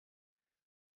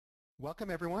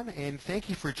Welcome everyone, and thank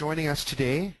you for joining us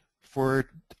today for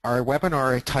our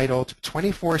webinar titled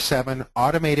 24/7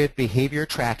 Automated Behavior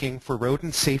Tracking for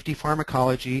Rodent Safety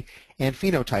Pharmacology and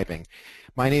Phenotyping.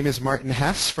 My name is Martin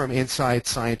Hess from Inside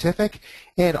Scientific,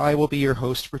 and I will be your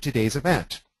host for today's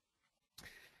event.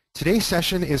 Today's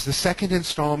session is the second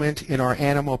installment in our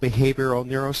Animal Behavioral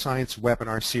Neuroscience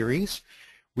webinar series.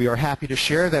 We are happy to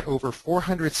share that over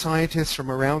 400 scientists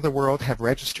from around the world have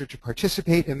registered to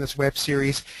participate in this web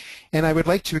series, and I would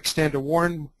like to extend a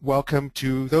warm welcome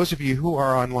to those of you who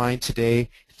are online today.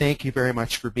 Thank you very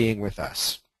much for being with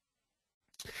us.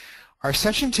 Our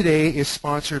session today is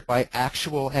sponsored by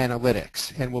Actual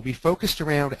Analytics and will be focused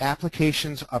around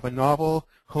applications of a novel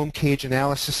home cage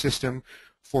analysis system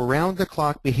for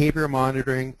round-the-clock behavior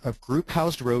monitoring of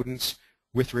group-housed rodents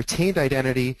with retained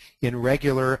identity in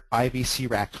regular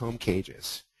IVC-racked home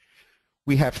cages.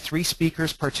 We have 3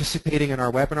 speakers participating in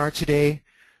our webinar today.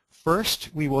 First,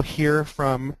 we will hear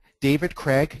from David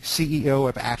Craig, CEO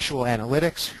of Actual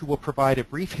Analytics, who will provide a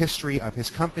brief history of his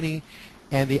company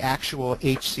and the Actual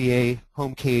HCA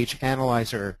home cage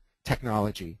analyzer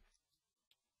technology.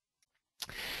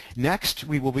 Next,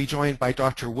 we will be joined by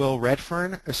Dr. Will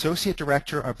Redfern, Associate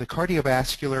Director of the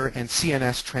Cardiovascular and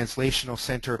CNS Translational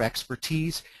Center of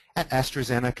Expertise at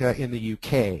AstraZeneca in the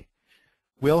UK.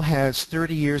 Will has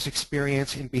 30 years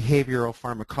experience in behavioral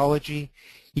pharmacology.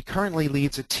 He currently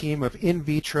leads a team of in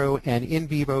vitro and in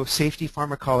vivo safety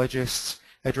pharmacologists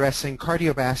addressing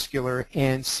cardiovascular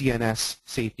and CNS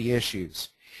safety issues.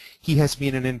 He has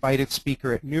been an invited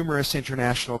speaker at numerous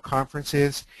international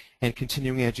conferences and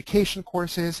continuing education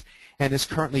courses, and is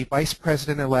currently Vice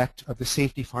President-elect of the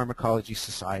Safety Pharmacology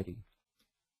Society.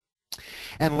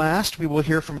 And last, we will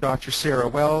hear from Dr. Sara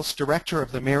Wells, Director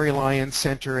of the Mary Lyon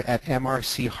Center at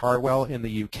MRC Harwell in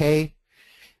the UK.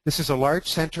 This is a large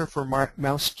center for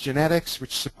mouse genetics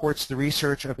which supports the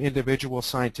research of individual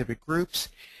scientific groups,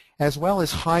 as well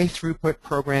as high-throughput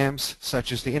programs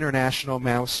such as the International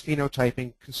Mouse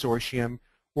Phenotyping Consortium,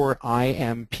 or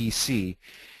IMPC.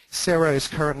 Sara is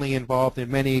currently involved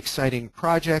in many exciting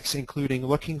projects, including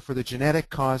looking for the genetic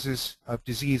causes of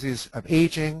diseases of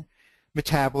aging,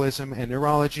 metabolism, and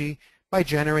neurology by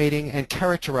generating and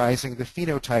characterizing the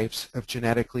phenotypes of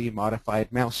genetically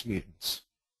modified mouse mutants.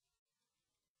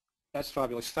 That's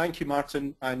fabulous. Thank you,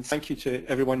 Martin, and thank you to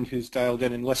everyone who's dialed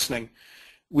in and listening.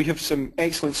 We have some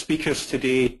excellent speakers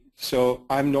today, so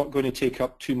I'm not going to take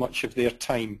up too much of their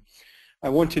time. I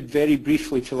wanted very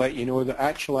briefly to let you know that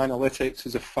Actual Analytics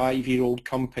is a 5-year-old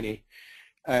company.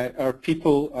 Our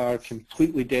people are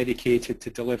completely dedicated to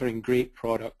delivering great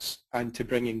products and to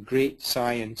bringing great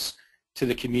science to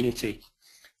the community.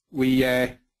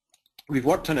 We've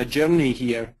worked on a journey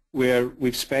here where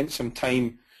we've spent some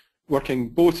time working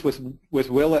both with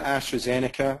Will at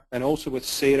AstraZeneca and also with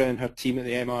Sara and her team at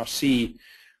the MRC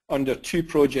under 2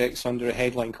 projects under a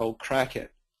headline called Crack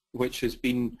It, which has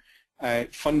been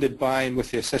funded by and with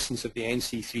the assistance of the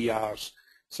NC3Rs.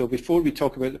 So before we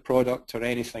talk about the product or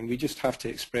anything, we just have to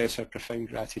express our profound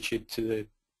gratitude to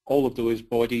all of those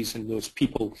bodies and those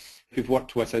people who've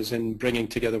worked with us in bringing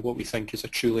together what we think is a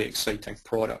truly exciting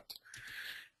product.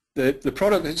 The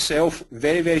product itself,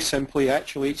 very, very simply,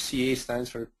 Actual HCA stands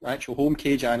for Actual Home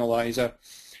Cage Analyzer,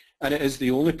 and it is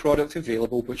the only product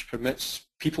available which permits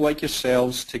people like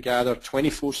yourselves to gather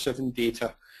 24/7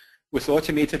 data with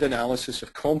automated analysis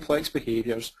of complex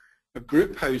behaviors of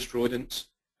group-housed rodents,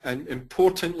 and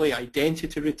importantly,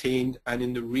 identity retained and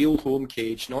in the real home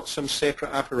cage, not some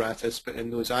separate apparatus, but in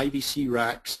those IVC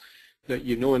racks that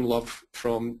you know and love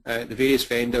from the various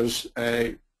vendors,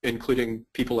 including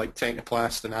people like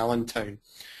Technoplast and Allentown.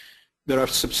 There are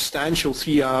substantial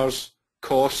 3Rs,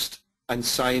 cost, and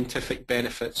scientific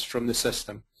benefits from the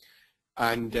system.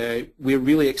 And we're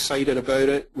really excited about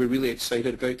it. We're really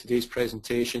excited about today's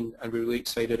presentation, and we're really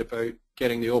excited about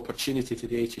getting the opportunity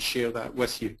today to share that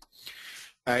with you.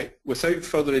 Without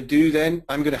further ado then,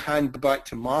 I'm going to hand back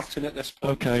to Martin at this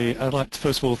point. Okay, I'd like to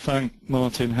first of all thank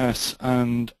Martin Hess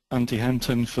and Andy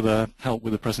Henton for their help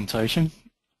with the presentation.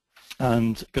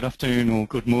 And good afternoon or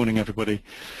good morning, everybody.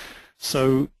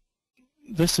 So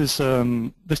this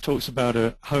talks about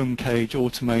a home cage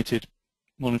automated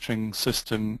monitoring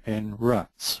system in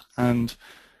rats. And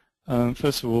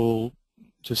first of all,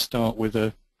 just start with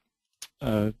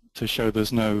to show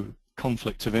there's no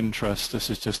conflict of interest.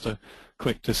 This is just a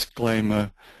quick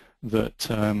disclaimer that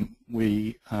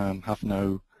we have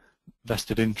no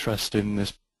vested interest in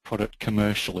this product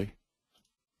commercially.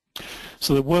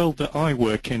 So the world that I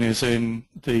work in is in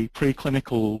the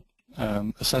preclinical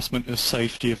assessment of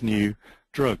safety of new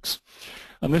drugs.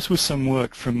 And this was some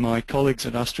work from my colleagues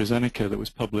at AstraZeneca that was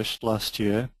published last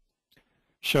year.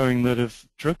 showing that of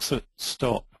drugs that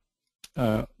stop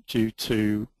due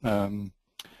to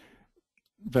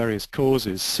various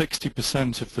causes,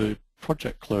 60% of the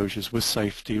project closures were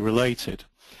safety related.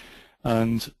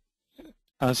 And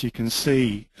as you can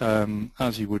see,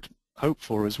 as you would hope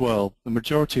for as well, the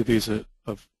majority of these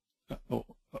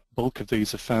bulk of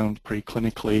these are found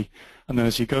preclinically, and then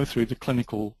as you go through the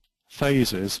clinical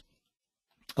phases,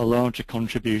 a larger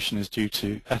contribution is due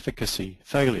to efficacy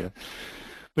failure.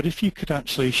 But if you could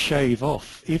actually shave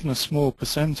off even a small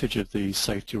percentage of these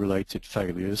safety-related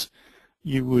failures,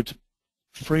 you would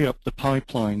free up the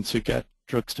pipeline to get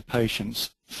drugs to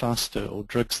patients faster, or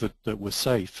drugs that were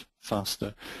safe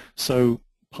faster. So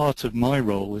part of my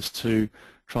role is to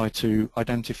try to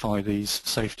identify these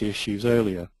safety issues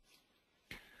earlier.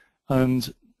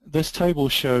 And this table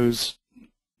shows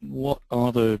what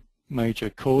are the major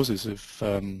causes of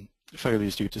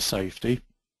failures due to safety.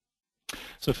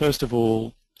 So first of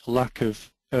all, lack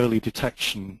of early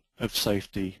detection of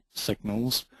safety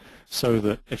signals, so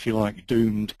that, if you like,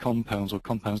 doomed compounds or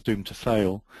compounds doomed to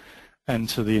fail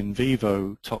enter the in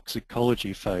vivo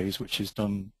toxicology phase, which is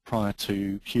done prior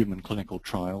to human clinical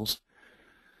trials.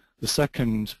 The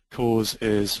second cause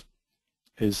is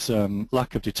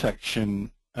lack of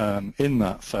detection in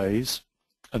that phase,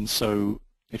 and so,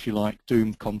 if you like,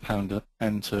 doomed compound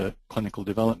enter clinical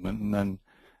development and then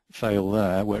fail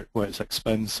there where it's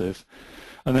expensive.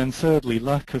 And then thirdly,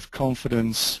 lack of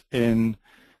confidence in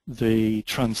the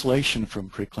translation from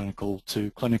preclinical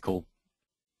to clinical.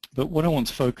 But what I want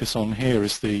to focus on here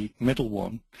is the middle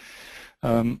one.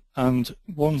 And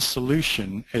one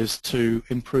solution is to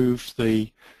improve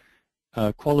the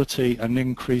quality and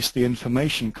increase the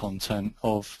information content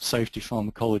of safety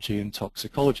pharmacology and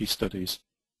toxicology studies.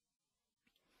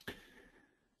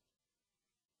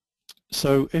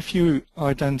 So if you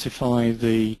identify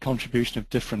the contribution of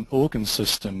different organ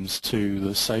systems to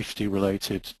the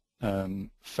safety-related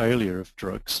failure of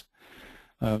drugs,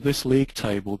 this league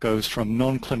table goes from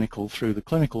non-clinical through the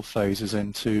clinical phases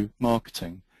into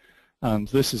marketing. And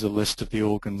this is a list of the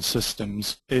organ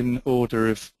systems in order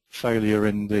of failure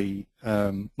in the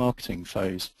marketing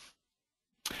phase.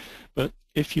 But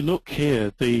if you look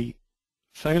here, the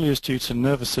failures due to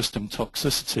nervous system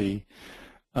toxicity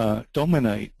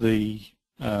dominate the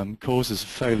causes of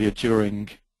failure during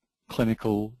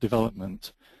clinical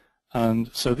development.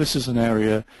 And so this is an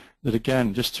area that,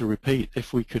 again, just to repeat,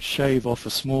 if we could shave off a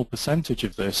small percentage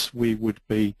of this, we would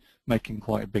be making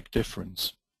quite a big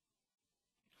difference.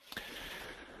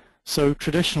 So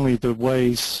traditionally, the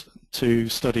ways to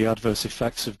study adverse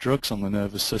effects of drugs on the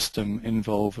nervous system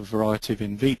involve a variety of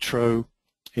in vitro,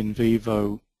 in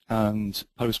vivo, and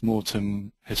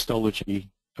post-mortem histology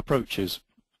approaches.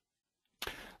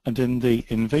 And in the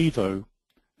in vivo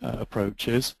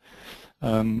approaches,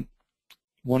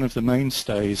 one of the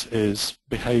mainstays is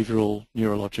behavioral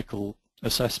neurological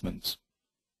assessments.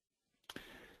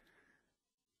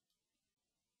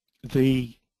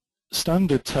 The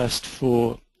standard test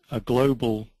for a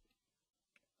global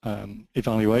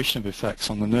evaluation of effects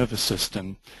on the nervous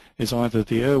system is either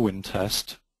the Irwin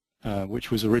test, which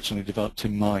was originally developed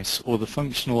in mice, or the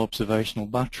functional observational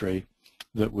battery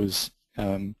that was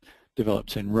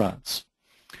developed in rats.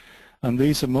 And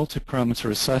these are multi-parameter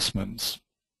assessments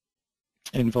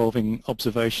involving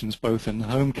observations both in the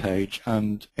home cage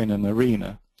and in an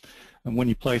arena. And when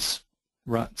you place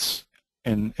rats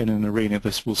in an arena,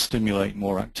 this will stimulate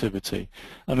more activity.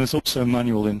 And there's also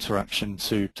manual interaction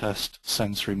to test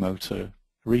sensory motor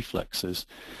reflexes.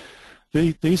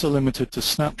 These are limited to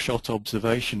snapshot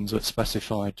observations at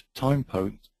specified time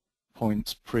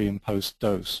points pre and post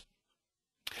dose.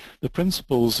 The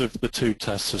principles of the two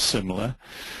tests are similar,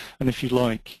 and if you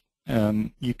like,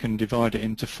 you can divide it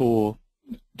into 4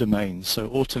 domains. So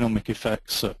autonomic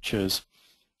effects such as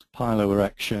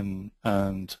piloerection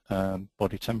and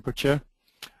body temperature,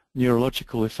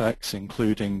 neurological effects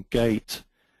including gait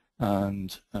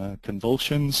and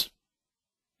convulsions,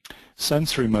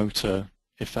 sensory motor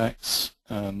effects,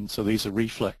 so these are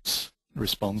reflex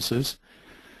responses,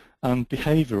 and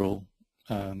behavioral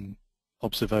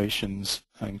observations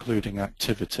including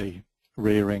activity,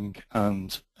 rearing,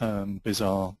 and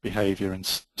bizarre behavior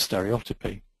and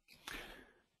stereotypy.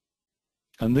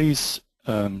 And these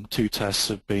 2 tests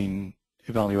have been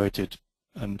evaluated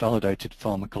and validated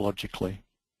pharmacologically.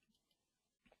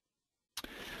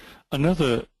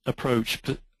 Another approach,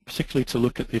 particularly to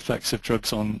look at the effects of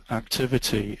drugs on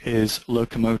activity, is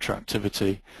locomotor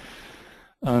activity.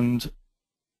 And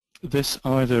this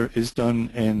either is done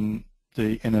in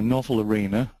a novel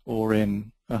arena or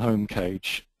in a home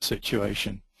cage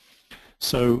situation.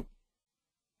 So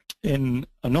in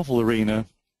a novel arena,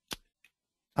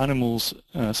 animals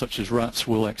such as rats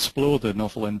will explore the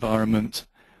novel environment,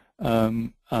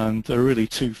 and there are really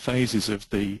two phases of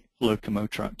the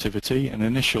locomotor activity: an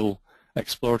initial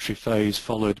exploratory phase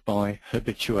followed by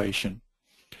habituation.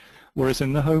 Whereas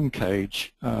in the home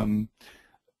cage,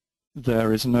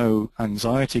 there is no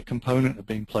anxiety component of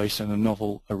being placed in a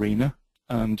novel arena,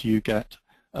 and you get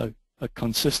a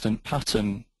consistent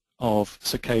pattern of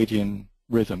circadian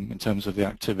rhythm in terms of the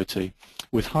activity,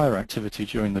 with higher activity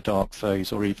during the dark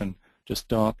phase or even just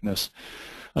darkness.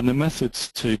 And the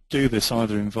methods to do this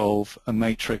either involve a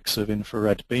matrix of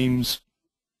infrared beams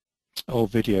or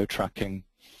video tracking.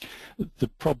 The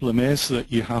problem is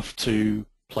that you have to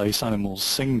place animals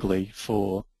singly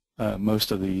for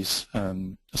most of these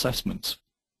assessments.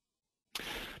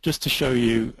 Just to show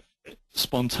you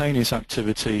spontaneous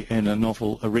activity in a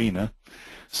novel arena.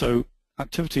 So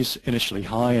activity is initially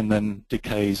high and then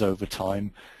decays over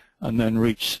time, and then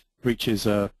reaches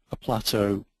a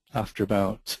plateau after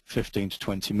about 15 to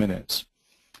 20 minutes.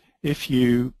 If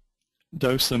you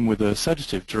dose them with a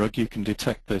sedative drug, you can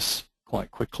detect this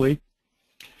quite quickly.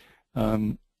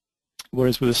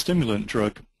 Whereas with a stimulant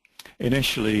drug,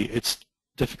 initially it's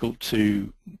difficult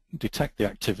to detect the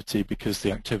activity because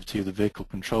the activity of the vehicle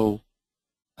control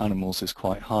animals is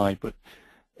quite high, but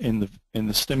in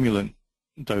the stimulant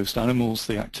dosed animals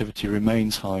the activity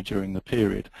remains high during the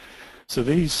period. So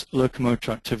these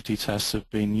locomotor activity tests have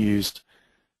been used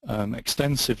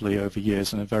extensively over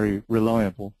years and are very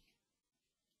reliable.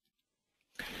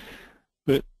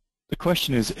 But the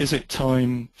question is it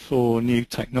time for new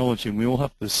technology? And we all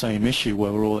have the same issue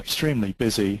where we're all extremely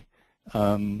busy.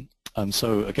 And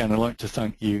so again, I'd like to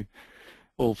thank you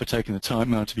all for taking the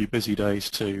time out of your busy days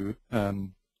to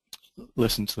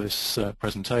listen to this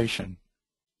presentation.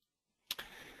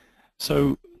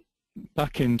 So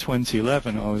back in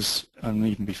 2011, and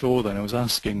even before then, I was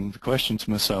asking the question to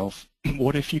myself,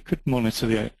 what if you could monitor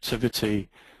the activity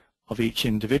of each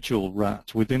individual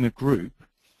rat within a group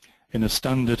in a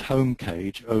standard home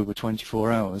cage over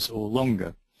 24 hours or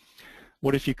longer?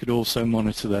 What if you could also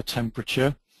monitor their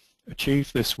temperature,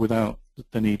 achieve this without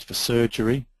the need for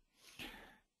surgery,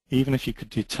 even if you could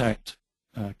detect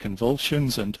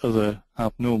convulsions and other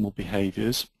abnormal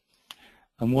behaviors?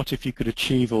 And what if you could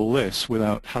achieve all this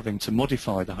without having to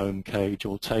modify the home cage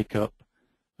or take up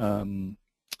a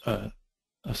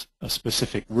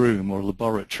specific room or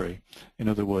laboratory? In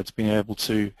other words, being able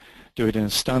to do it in a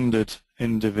standard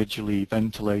individually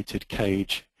ventilated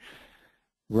cage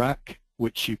rack,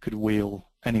 which you could wheel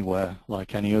anywhere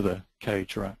like any other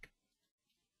cage rack.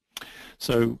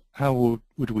 So how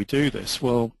would we do this?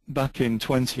 Well, back in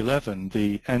 2011,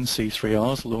 the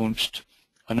NC3Rs launched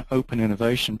an open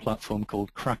innovation platform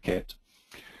called Crackit,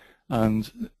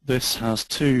 and this has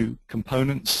two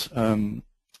components: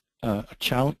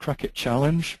 Crackit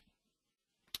Challenge,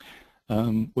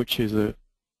 which is a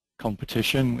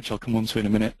competition, which I'll come on to in a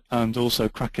minute, and also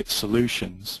Crackit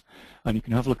Solutions. And you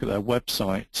can have a look at their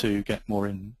website to get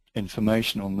more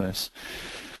information on this.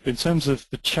 In terms of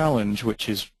the challenge, which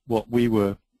is what we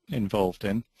were involved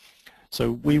in,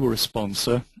 so we were a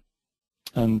sponsor,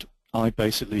 and I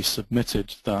basically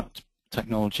submitted that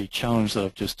technology challenge that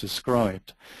I've just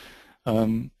described.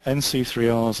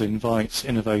 NC3Rs invites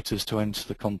innovators to enter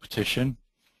the competition,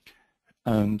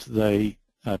 and they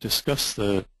discuss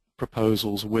the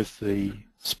proposals with the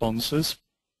sponsors,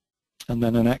 and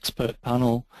then an expert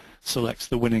panel selects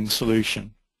the winning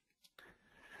solution.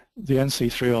 The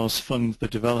NC3Rs fund the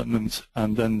development,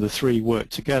 and then the three work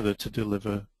together to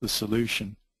deliver the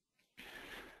solution.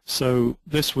 So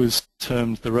this was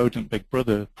termed the Rodent Big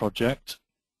Brother project,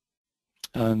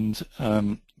 and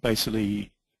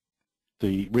basically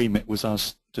the remit was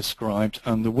as described,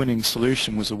 and the winning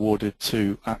solution was awarded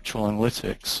to Actual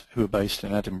Analytics, who are based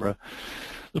in Edinburgh.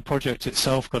 The project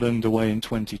itself got underway in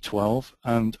 2012,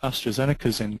 and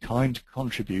AstraZeneca's in-kind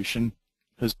contribution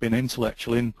has been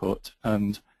intellectual input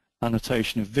and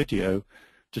annotation of video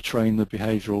to train the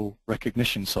behavioral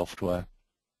recognition software.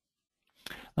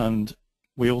 And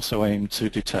we also aim to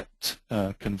detect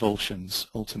convulsions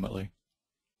ultimately.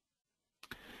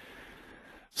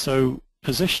 So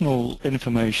positional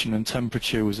information and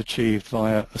temperature was achieved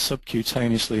via a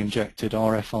subcutaneously injected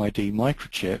RFID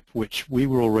microchip, which we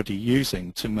were already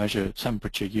using to measure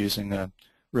temperature using a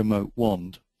remote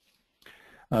wand.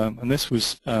 And this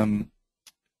was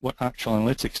what Actual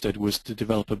Analytics did, was to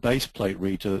develop a base plate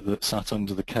reader that sat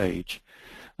under the cage.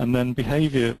 And then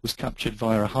behavior was captured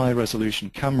via a high-resolution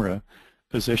camera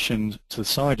positioned to the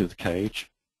side of the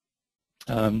cage.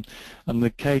 And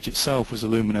the cage itself was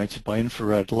illuminated by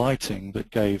infrared lighting that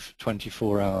gave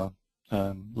 24-hour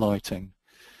lighting.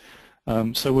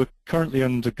 So we're currently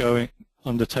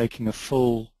undertaking a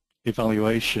full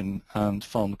evaluation and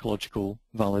pharmacological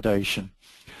validation.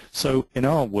 So in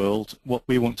our world, what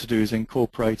we want to do is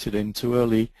incorporate it into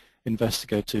early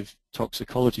investigative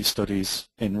toxicology studies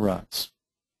in rats.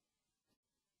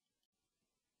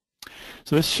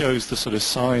 So this shows the sort of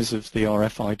size of the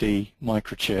RFID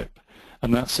microchip,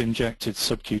 and that's injected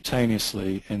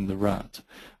subcutaneously in the rat.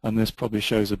 And this probably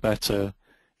shows a better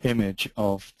image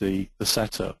of the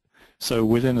setup. So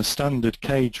within a standard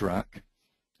cage rack,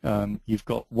 you've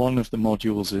got one of the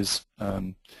modules is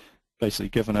basically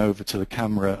given over to the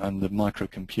camera and the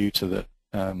microcomputer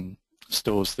that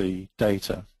stores the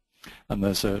data, and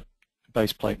there's a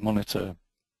base plate monitor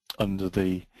under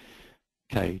the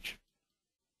cage,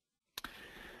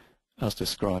 as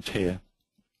described here.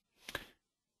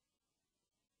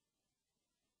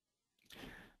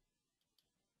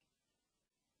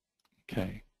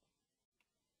 Okay.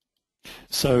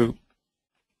 So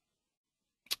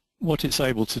what it's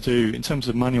able to do in terms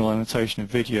of manual annotation of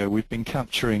video, we've been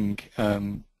capturing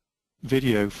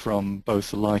video from both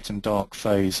the light and dark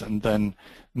phase and then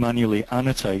manually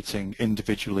annotating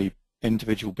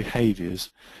individual behaviors,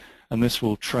 and this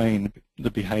will train the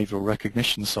behavioral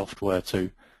recognition software to,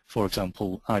 for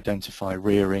example, identify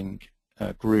rearing,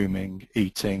 grooming,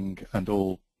 eating, and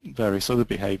all various other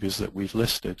behaviors that we've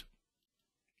listed.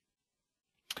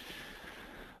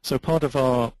 So part of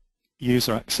our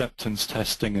user acceptance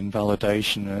testing and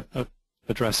validation are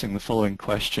addressing the following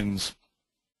questions,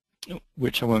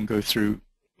 which I won't go through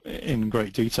in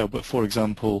great detail, but for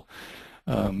example,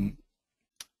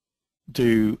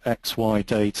 do XY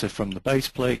data from the base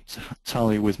plate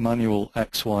tally with manual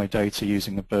XY data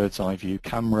using a bird's eye view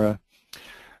camera?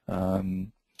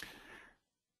 Can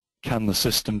the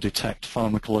system detect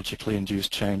pharmacologically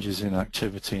induced changes in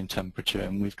activity and temperature?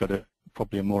 And we've got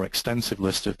probably a more extensive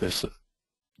list of this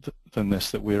than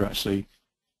this that we're actually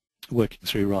working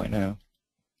through right now.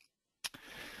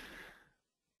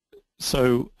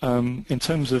 So in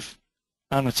terms of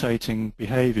annotating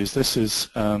behaviors, this is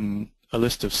a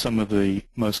list of some of the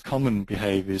most common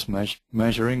behaviors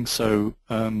measuring. So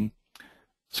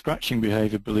scratching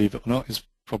behavior, believe it or not, is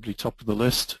probably top of the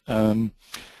list,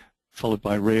 followed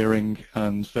by rearing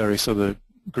and various other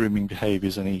grooming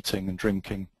behaviors and eating and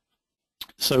drinking.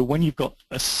 So when you've got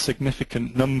a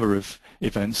significant number of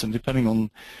events, and depending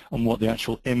on what the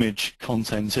actual image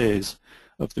content is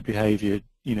of the behavior,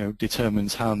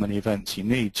 determines how many events you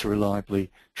need to reliably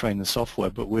train the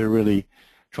software, but we're really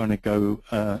trying to go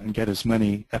and get as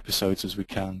many episodes as we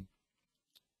can.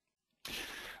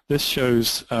 This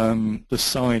shows the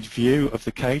side view of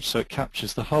the cage, so it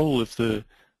captures the whole of the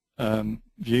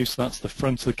view, so that's the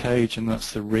front of the cage and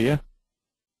that's the rear.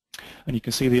 And you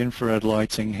can see the infrared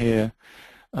lighting here,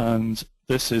 and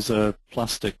this is a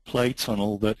plastic play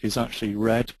tunnel that is actually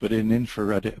red, but in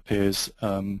infrared it appears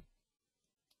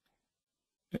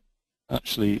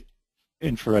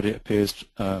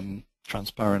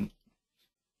transparent.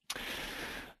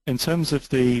 In terms of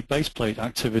the base plate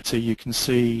activity, you can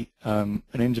see an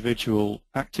individual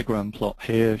actigram plot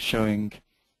here showing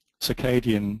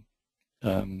circadian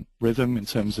rhythm in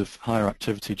terms of higher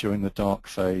activity during the dark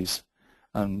phase,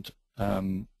 and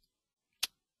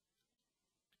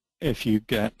if you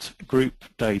get group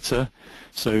data,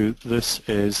 so this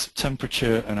is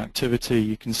temperature and activity,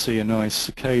 you can see a nice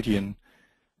circadian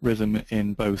rhythm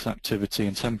in both activity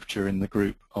and temperature in the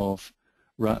group of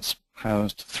rats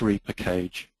housed 3 per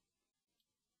cage.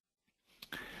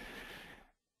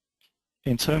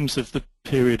 In terms of the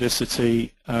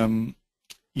periodicity,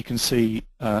 you can see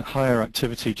higher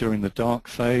activity during the dark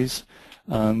phase,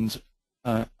 and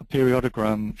a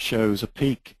periodogram shows a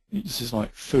peak. This is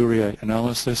like Fourier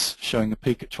analysis, showing a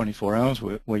peak at 24 hours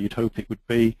where you'd hope it would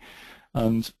be.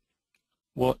 And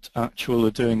what Actual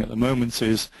are doing at the moment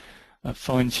is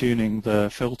fine-tuning the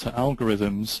filter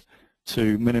algorithms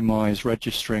to minimize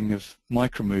registering of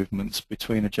micromovements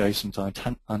between adjacent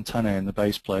antennae in the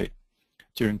base plate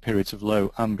during periods of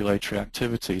low ambulatory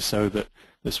activity, so that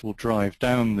this will drive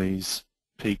down these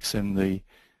peaks in the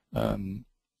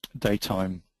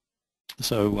daytime.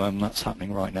 So that's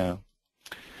happening right now.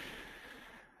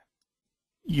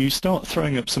 You start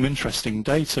throwing up some interesting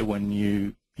data when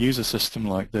you use a system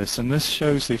like this, and this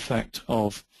shows the effect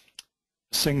of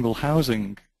single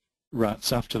housing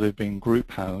rats after they've been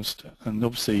group housed. And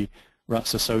obviously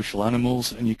rats are social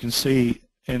animals, and you can see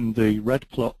in the red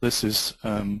plot this is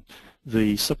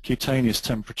the subcutaneous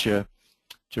temperature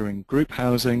during group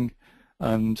housing,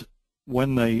 and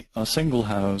when they are single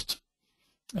housed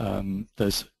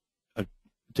there's a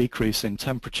decrease in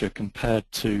temperature compared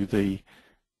to the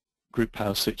group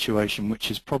house situation,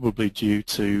 which is probably due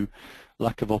to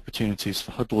lack of opportunities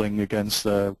for huddling against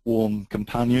their warm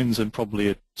companions, and probably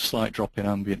a slight drop in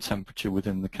ambient temperature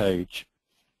within the cage.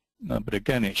 But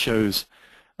again, it shows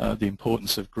the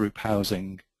importance of group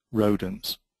housing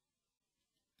rodents.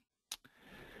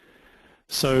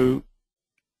 So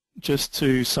just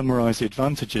to summarize the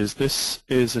advantages, this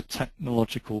is a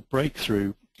technological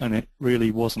breakthrough, and it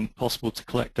really wasn't possible to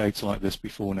collect data like this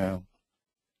before now.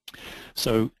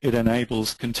 So it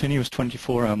enables continuous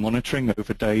 24-hour monitoring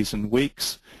over days and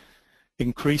weeks,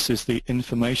 increases the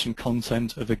information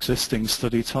content of existing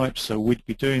study types, so we'd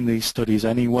be doing these studies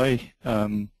anyway,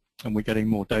 and we're getting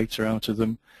more data out of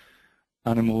them.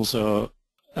 Animals are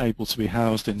able to be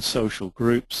housed in social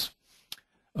groups.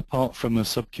 Apart from a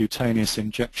subcutaneous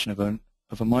injection of a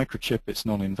microchip, it's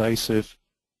non-invasive.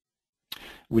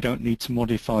 We don't need to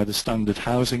modify the standard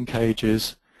housing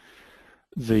cages.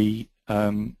 The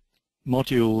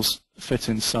modules fit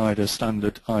inside a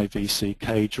standard IVC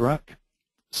cage rack,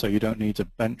 so you don't need a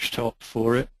bench top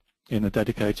for it in a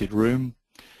dedicated room.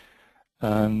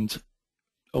 And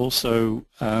also,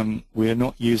 we are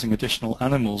not using additional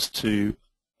animals to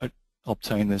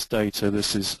obtain this data.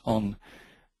 This is on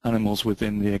animals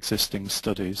within the existing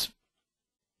studies.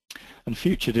 And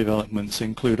future developments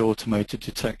include automated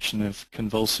detection of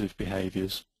convulsive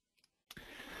behaviours.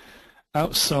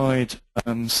 Outside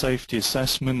safety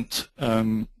assessment,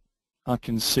 I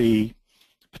can see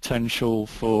potential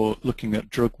for looking at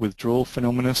drug withdrawal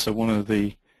phenomena. So one of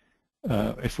the,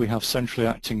 if we have centrally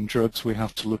acting drugs, we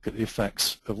have to look at the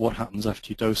effects of what happens after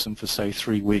you dose them for, say,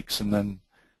 3 weeks and then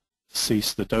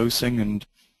cease the dosing. And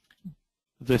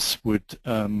this would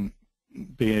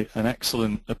be an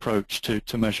excellent approach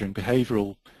to measuring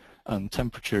behavioral and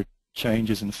temperature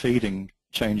changes and feeding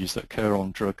changes that occur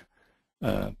on drug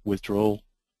withdrawal.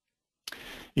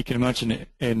 You can imagine it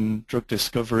in drug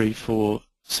discovery for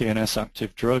CNS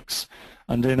active drugs,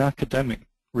 and in academic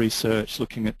research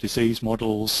looking at disease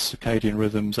models, circadian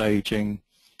rhythms, aging,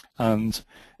 and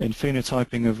in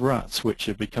phenotyping of rats, which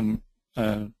are beginning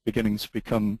to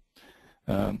become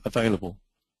available.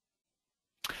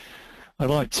 I'd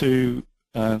like to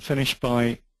finish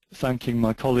by thanking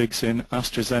my colleagues in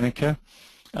AstraZeneca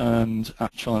and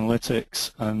Actual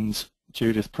Analytics and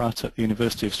Judith Pratt at the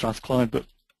University of Strathclyde, but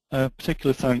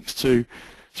particular thanks to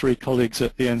 3 colleagues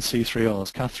at the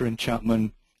NC3Rs, Catherine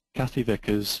Chapman, Kathy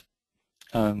Vickers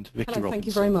and Vicky Robinson. Thank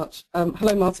you very much.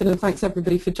 Hello Martin, and thanks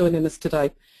everybody for joining us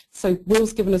today. So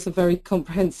Will's given us a very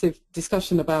comprehensive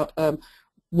discussion about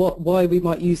why we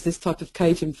might use this type of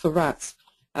caging for rats.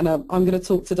 And I'm going to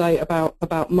talk today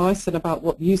about mice and about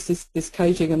what use this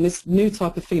caging and this new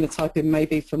type of phenotyping may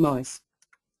be for mice.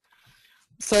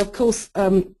 So of course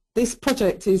this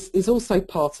project is also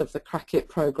part of the CRACIT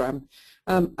programme,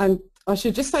 and I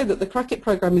should just say that the CRACIT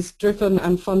programme is driven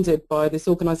and funded by this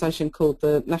organisation called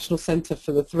the National Centre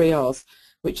for the 3 Rs,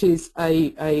 which is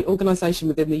a organisation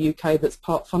within the UK that's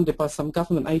part funded by some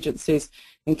government agencies,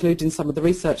 including some of the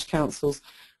research councils.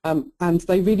 And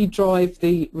they really drive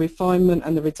the refinement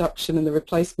and the reduction and the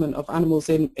replacement of animals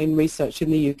in research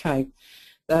in the UK.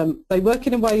 They work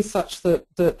in a way such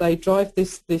that they drive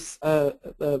this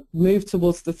move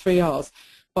towards the 3 Rs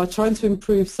by trying to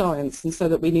improve science, and so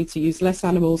that we need to use less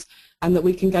animals and that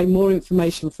we can gain more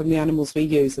information from the animals we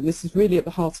use. And this is really at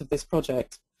the heart of this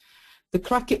project. The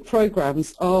CRACIT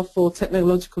programs are for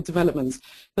technological developments,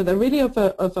 but they're really of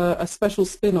a special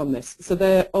spin on this. So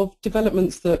they're of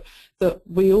developments that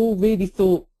we all really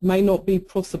thought may not be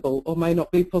possible or may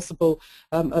not be possible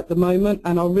at the moment,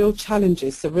 and are real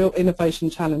challenges, so real innovation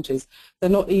challenges. They're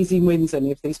not easy wins,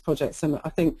 any of these projects, and I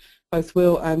think both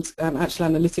Will and Actual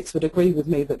Analytics would agree with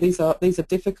me that these are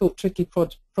difficult, tricky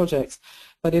projects,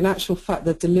 but in actual fact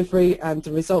the delivery and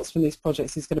the results from these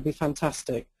projects is going to be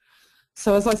fantastic.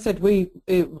 So as I said,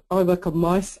 I work on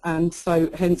mice, and so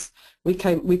hence we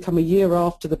come a year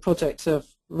after the project of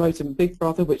Rodent Big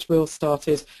Brother, which Will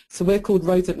started. So we're called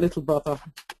Rodent Little Brother.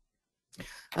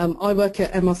 I work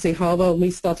at MRC Harwell, and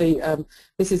we study,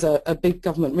 this is a big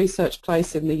government research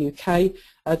place in the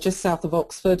UK, just south of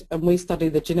Oxford, and we study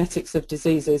the genetics of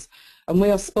diseases, and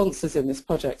we are sponsors in this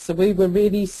project. So we were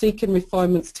really seeking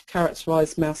refinements to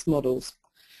characterise mouse models.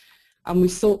 And we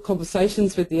sought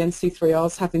conversations with the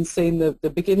NC3Rs, having seen the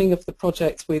beginning of the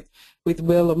project with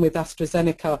Will and with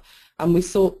AstraZeneca, and we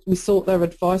sought their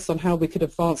advice on how we could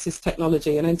advance this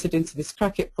technology, and entered into this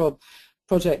CRACIT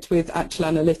project with Actual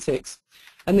Analytics.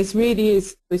 And this really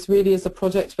is a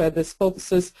project where the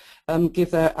sponsors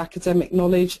give their academic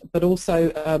knowledge, but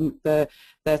also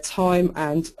their time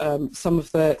and some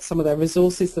of their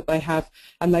resources that they have,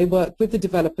 and they work with the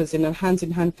developers in a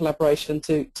hand-in-hand collaboration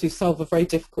to solve a very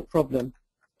difficult problem.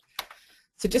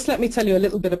 So just let me tell you a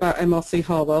little bit about MRC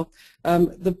Harwell.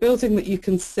 The building that you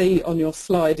can see on your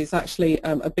slide is actually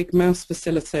a big mouse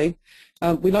facility.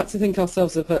 We like to think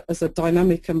ourselves as a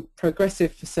dynamic and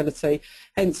progressive facility,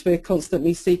 hence we're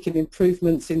constantly seeking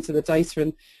improvements into the data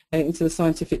and into the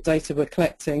scientific data we're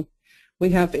collecting.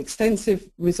 We have extensive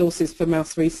resources for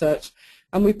mouse research,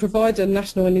 and we provide a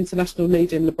national and international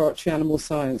lead in laboratory animal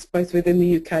science, both within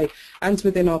the UK and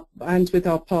with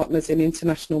our partners in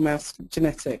international mouse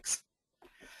genetics.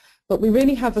 But we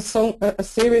really have a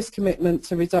serious commitment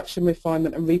to reduction,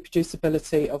 refinement and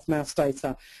reproducibility of mouse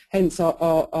data, hence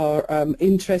our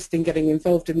interest in getting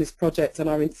involved in this project and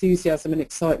our enthusiasm and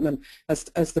excitement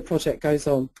as the project goes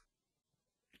on.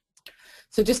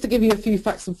 So just to give you a few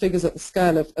facts and figures at the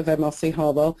scale of MRC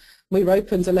Harwell, we were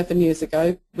opened 11 years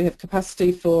ago. We have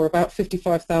capacity for about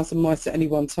 55,000 mice at any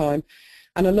one time.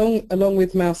 And along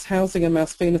with mouse housing and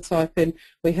mouse phenotyping,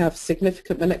 we have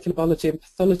significant molecular biology and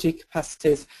pathology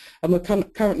capacities, and we're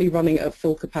currently running at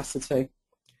full capacity.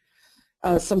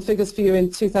 Some figures for you: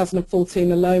 in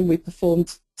 2014 alone, we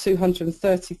performed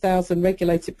 230,000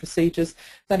 regulated procedures.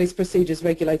 That is procedures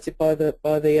regulated by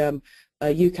the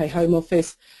UK Home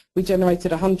Office. We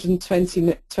generated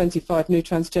 125 new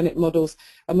transgenic models,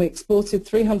 and we exported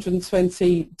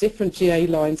 320 different GA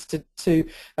lines to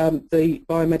the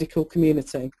biomedical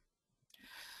community.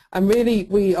 And really,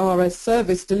 we are a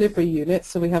service delivery unit,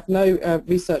 so we have no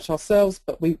research ourselves,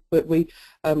 but we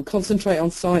concentrate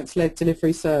on science-led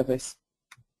delivery service.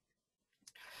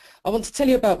 I want to tell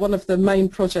you about one of the main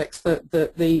projects that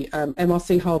the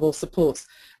MRC Harwell supports,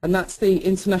 and that's the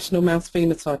International Mouse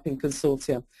Phenotyping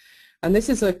Consortia. And this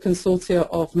is a consortia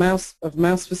of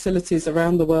mouse facilities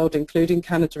around the world, including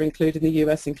Canada, including the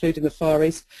US, including the Far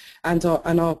East, and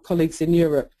our colleagues in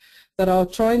Europe, that are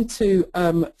trying to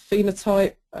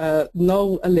phenotype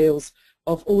null alleles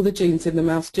of all the genes in the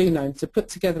mouse genome to put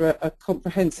together a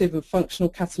comprehensive and functional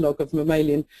catalogue of the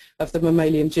mammalian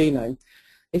genome.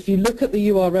 If you look at the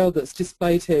URL that's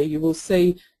displayed here, you will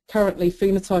see currently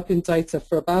phenotyping data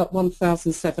for about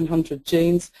 1,700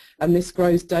 genes, and this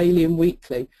grows daily and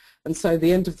weekly. And so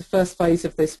the end of the first phase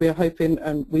of this, we are hoping,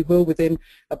 and we will within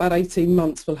about 18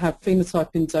 months, we'll have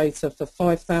phenotyping data for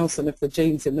 5,000 of the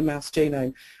genes in the mouse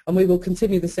genome, and we will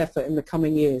continue this effort in the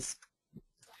coming years.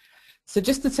 So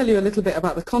just to tell you a little bit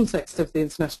about the context of the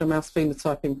International Mouse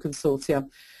Phenotyping Consortium,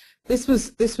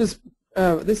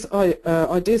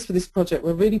 ideas for this project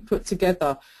were really put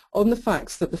together on the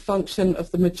facts that the function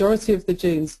of the majority of the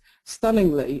genes,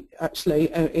 stunningly actually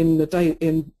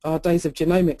in our days of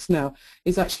genomics now,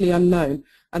 is actually unknown,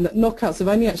 and that knockouts have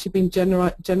only actually been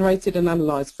generated and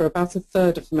analysed for about a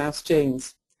third of mouse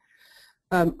genes.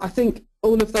 I think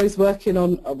all of those working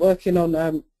on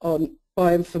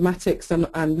bioinformatics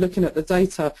and looking at the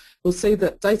data will see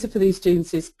that data for these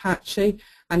genes is patchy,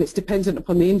 and it's dependent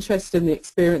upon the interest and the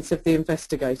experience of the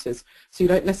investigators. So you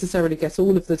don't necessarily get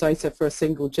all of the data for a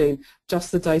single gene,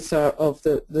 just the data of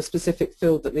the specific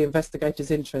field that the investigator is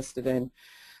interested in.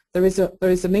 There is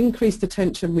an increased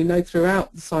attention, we know,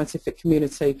 throughout the scientific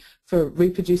community for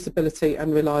reproducibility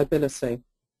and reliability.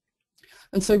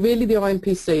 And so really the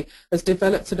IMPC has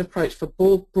developed an approach for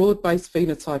broad-based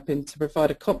phenotyping to provide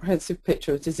a comprehensive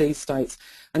picture of disease states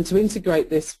and to integrate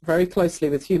this very closely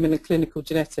with human and clinical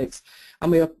genetics.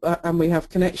 And we have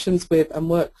connections with and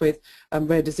work with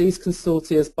rare disease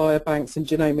consortia, biobanks and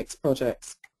genomics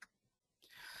projects.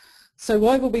 So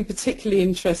why were we particularly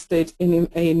interested in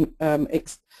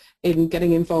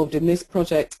getting involved in this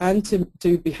project and to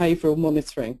do behavioural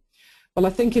monitoring? Well, I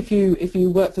think if you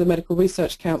work for the Medical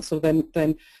Research Council,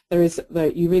 then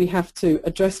you really have to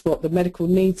address what the medical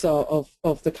needs are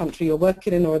of the country you're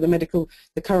working in, or the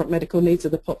current medical needs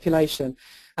of the population.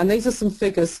 And these are some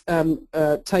figures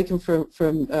taken from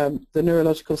the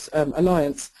Neurological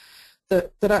Alliance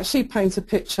that actually paint a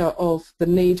picture of the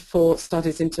need for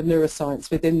studies into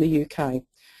neuroscience within the UK.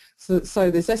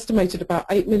 So there's estimated about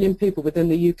 8 million people within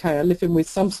the UK are living with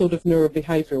some sort of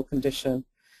neurobehavioural condition,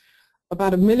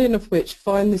 about 1 million of which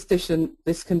find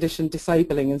this condition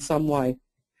disabling in some way.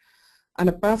 And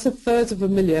about 1/3 of a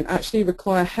million actually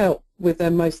require help with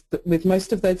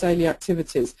most of their daily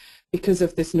activities because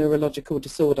of this neurological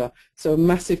disorder, so a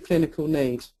massive clinical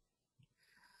need.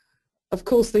 Of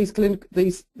course,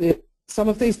 some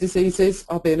of these diseases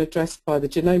are being addressed by the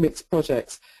genomics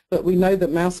projects, but we know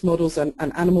that mouse models and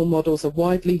animal models are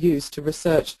widely used to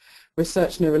research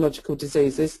neurological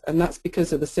diseases, and that's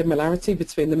because of the similarity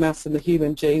between the mouse and the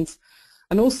human genes,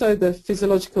 and also the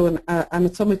physiological and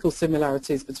anatomical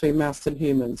similarities between mouse and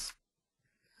humans.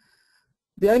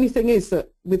 The only thing is that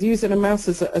with using a mouse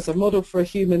as a model for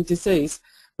a human disease,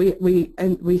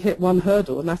 we hit one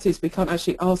hurdle, and that is we can't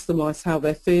actually ask the mice how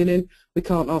they're feeling. We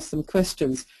can't ask them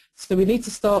questions. So we need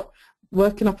to start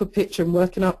working up a picture and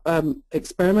working up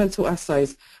experimental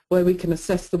assays where we can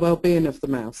assess the well-being of the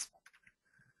mouse.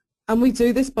 And we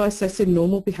do this by assessing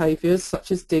normal behaviours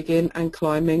such as digging and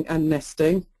climbing and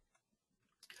nesting.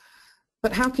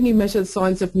 But how can you measure the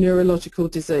signs of neurological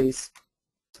disease?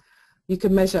 You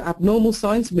can measure abnormal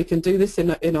signs, and we can do this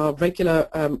in our regular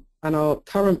and our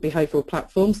current behavioural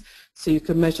platforms. So you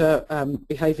can measure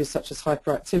behaviours such as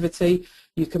hyperactivity,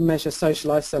 you can measure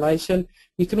social isolation,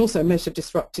 you can also measure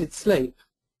disrupted sleep.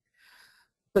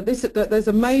 But there's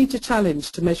a major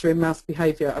challenge to measuring mouse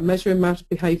behaviour and measuring mouse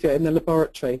behaviour in the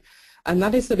laboratory, and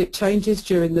that is that it changes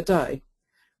during the day.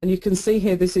 And you can see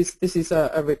here this is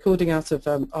a recording out of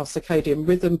our circadian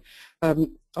rhythm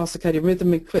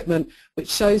equipment, which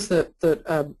shows that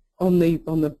on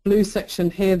the blue section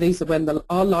here, these are when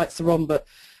our lights are on, but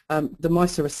the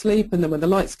mice are asleep, and then when the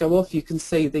lights go off, you can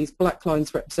see these black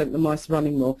lines represent the mice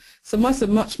running more. So mice are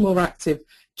much more active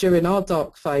during our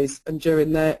dark phase and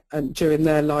during their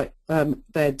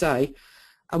day.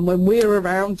 And when we're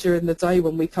around during the day,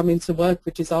 when we come into work,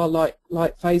 which is our light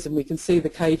phase, and we can see the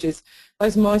cages,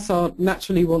 those mice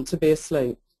naturally want to be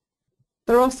asleep.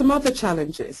 There are some other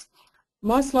challenges.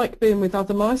 Mice like being with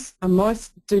other mice, and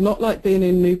mice do not like being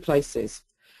in new places.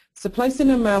 So placing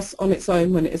a mouse on its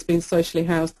own when it has been socially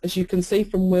housed, as you can see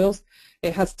from Will's,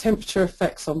 it has temperature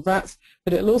effects on rats,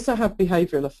 but it will also have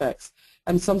behavioural effects.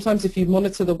 And sometimes if you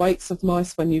monitor the weights of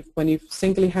mice when you've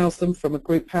singly housed them from a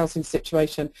group housing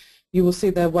situation, you will see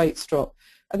their weights drop.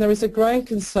 And there is a growing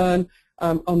concern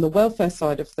on the welfare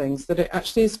side of things that it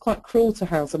actually is quite cruel to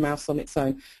house a mouse on its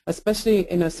own,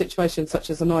 especially in a situation such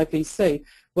as an IBC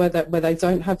where they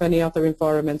don't have any other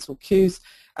environmental cues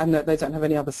and that they don't have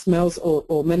any other smells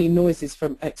or many noises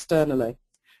from externally.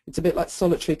 It's a bit like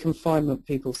solitary confinement,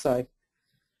 people say.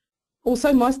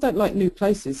 Also, mice don't like new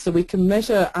places, so we can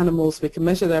measure animals, we can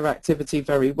measure their activity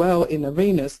very well in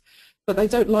arenas, but they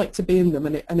don't like to be in them,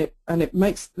 and it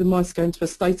makes the mice go into a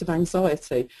state of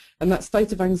anxiety, and that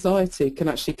state of anxiety can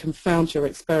actually confound your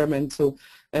experimental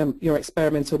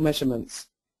measurements.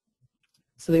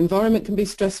 So the environment can be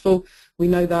stressful, we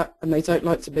know that, and they don't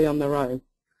like to be on their own.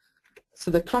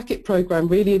 So the Crack-It program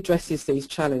really addresses these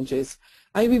challenges.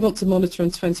 We want to monitor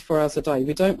them 24 hours a day.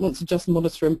 We don't want to just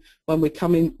monitor them when we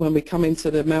come into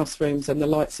the mouse rooms and the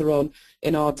lights are on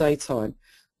in our daytime.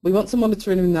 We want to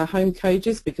monitor them in their home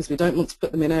cages because we don't want to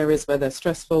put them in areas where they're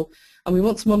stressful, and we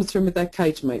want to monitor them with their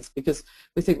cage mates because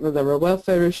we think that there are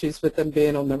welfare issues with them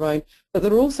being on their own, but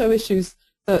there are also issues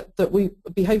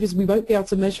behaviours we won't be able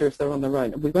to measure if they're on their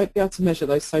own, and we won't be able to measure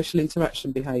those social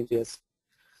interaction behaviours.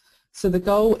 So the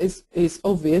goal is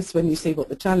obvious when you see what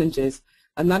the challenge is,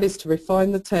 and that is to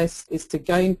refine the test, is to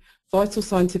gain vital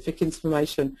scientific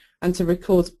information and to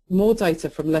record more data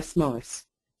from less mice.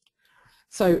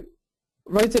 So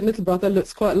Rodent Little Brother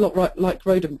looks quite a lot like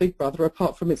Rodent Big Brother,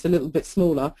 apart from it's a little bit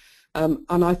smaller, and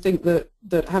I think that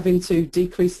having to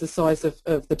decrease the size of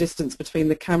the distance between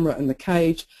the camera and the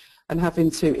cage and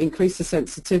having to increase the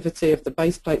sensitivity of the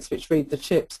base plates which read the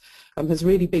chips has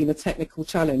really been a technical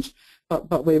challenge,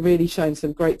 but we're really showing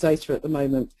some great data at the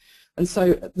moment. And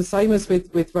so the same as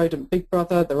with Rodent Big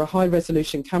Brother, there are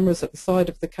high-resolution cameras at the side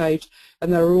of the cage,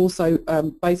 and there are also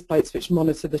base plates which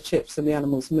monitor the chips and the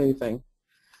animals moving.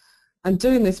 And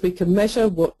doing this, we can measure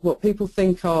what people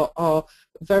think are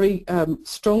very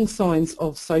strong signs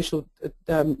of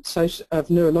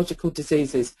neurological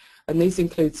diseases, and these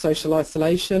include social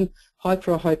isolation,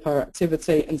 hyper or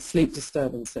hyperactivity, and sleep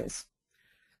disturbances.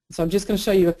 So I'm just going to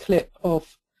show you a clip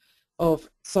of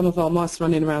some of our mice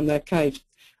running around their cage.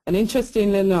 And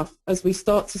interestingly enough, as we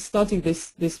start to study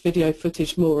this video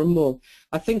footage more and more,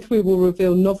 I think we will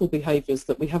reveal novel behaviours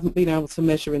that we haven't been able to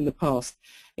measure in the past.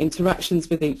 Interactions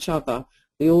with each other,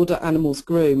 the order animals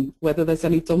groom, whether there's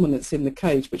any dominance in the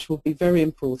cage, which will be very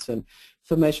important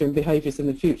for measuring behaviours in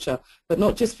the future, but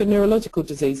not just for neurological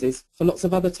diseases, for lots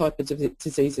of other types of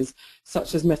diseases,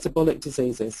 such as metabolic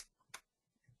diseases.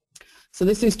 So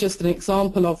this is just an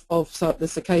example of the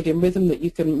circadian rhythm that you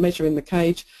can measure in the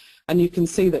cage. And you can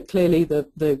see that clearly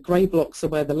the grey blocks are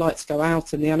where the lights go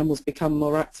out and the animals become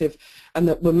more active, and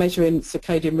that we're measuring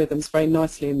circadian rhythms very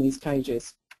nicely in these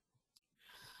cages.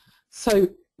 So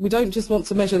we don't just want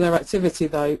to measure their activity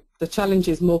though, the challenge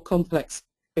is more complex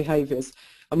behaviours,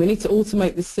 and we need to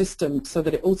automate this system so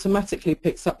that it automatically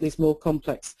picks up these more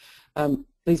complex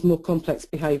these more complex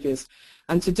behaviours.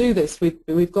 And to do this,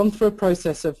 we've gone through a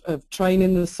process of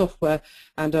training the software,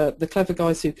 and the clever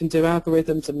guys who can do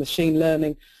algorithms and machine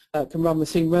learning, can run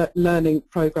machine learning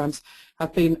programs,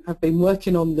 have been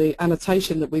working on the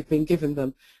annotation that we've been giving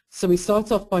them. So we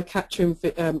start off by capturing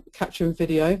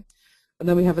video, and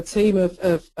then we have a team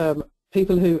of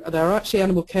people who are actually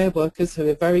animal care workers who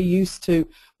are very used to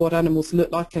what animals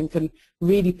look like and can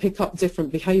really pick up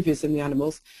different behaviours in the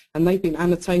animals, and they've been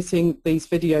annotating these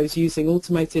videos using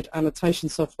automated annotation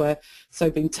software.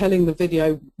 So been telling the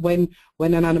video when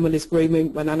an animal is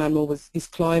grooming, when an animal is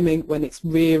climbing, when it's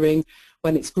rearing,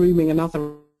 when it's grooming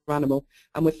another animal,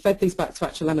 and we've fed these back to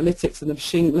actual analytics, and the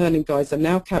machine learning guys are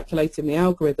now calculating the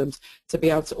algorithms to be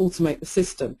able to automate the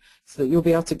system so that you'll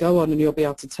be able to go on and you'll be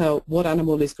able to tell what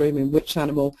animal is grooming which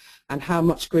animal and how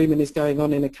much grooming is going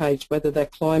on in a cage, whether they're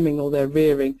climbing or they're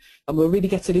rearing, and we'll really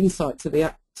get an insight to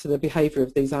the behaviour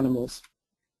of these animals.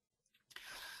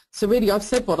 So really, I've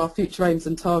said what our future aims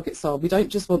and targets are. We don't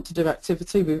just want to do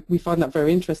activity. We find that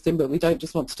very interesting, but we don't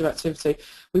just want to do activity.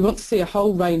 We want to see a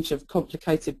whole range of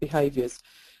complicated behaviours.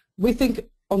 We think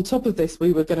on top of this,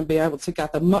 we were going to be able to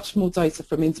gather much more data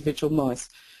from individual mice.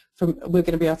 We're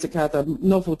going to be able to gather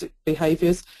novel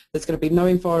behaviours. There's going to be no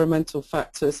environmental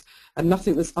factors and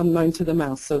nothing that's unknown to the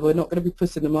mouse. So we're not going to be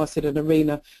putting the mice in an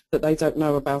arena that they don't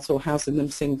know about or housing them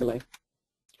singly.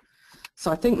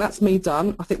 So I think that's me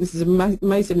done. I think this is an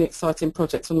amazingly exciting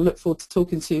project, and I look forward to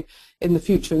talking to you in the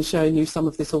future and showing you some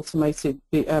of this automated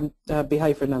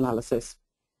behavioural analysis.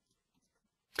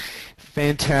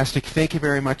 Fantastic. Thank you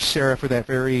very much, Sarah, for that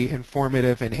very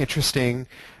informative and interesting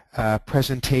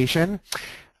presentation.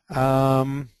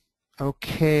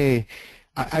 Okay.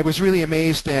 I was really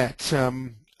amazed that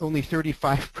only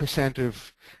 35%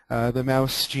 of the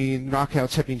mouse gene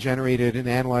knockouts have been generated and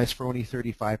analyzed for only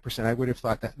 35%. I would have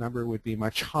thought that number would be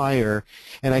much higher.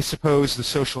 And I suppose the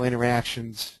social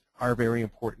interactions are very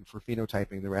important for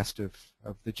phenotyping the rest of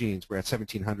the genes. We're at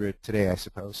 1,700 today, I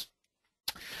suppose.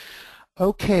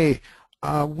 Okay.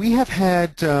 We have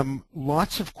had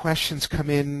lots of questions come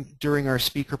in during our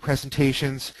speaker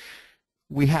presentations.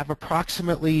 We have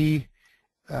approximately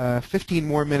 15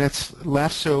 more minutes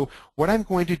left, so what I'm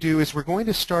going to do is we're going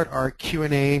to start our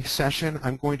Q&A session.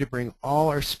 I'm going to bring all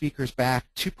our speakers back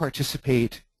to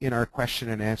participate in our question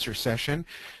and answer session.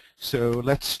 So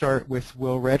let's start with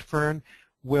Will Redfern.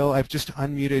 Will, I've just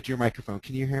unmuted your microphone.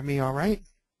 Can you hear me all right?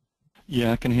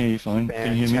 Yeah, I can hear you fine. Can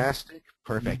you hear me? Fantastic.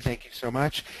 Perfect. Thank you so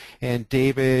much. And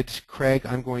David Craig,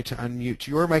 I'm going to unmute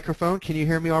your microphone. Can you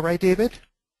hear me all right, David?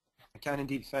 I can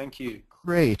indeed. Thank you.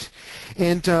 Great.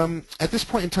 And at this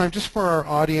point in time, just for our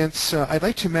audience, I'd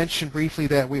like to mention briefly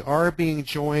that we are being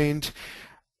joined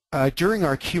during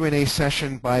our Q&A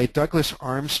session by Douglas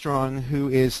Armstrong, who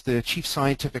is the Chief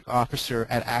Scientific Officer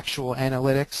at Actual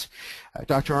Analytics.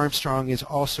 Dr. Armstrong is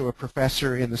also a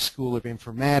professor in the School of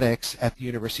Informatics at the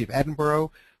University of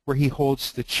Edinburgh, where he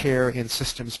holds the chair in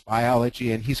systems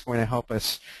biology, and he's going to help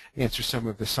us answer some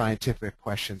of the scientific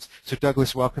questions. So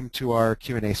Douglas, welcome to our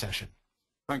Q&A session.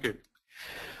 Thank you.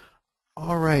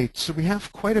 All right, so we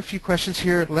have quite a few questions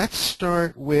here. Let's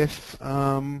start with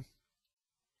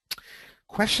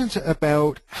questions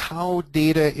about how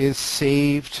data is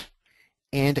saved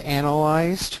and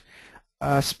analyzed.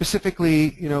 Specifically,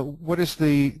 what is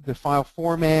the file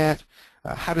format?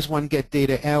 How does one get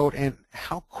data out, and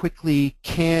how quickly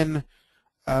can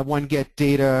one get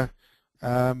data,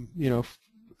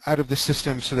 out of the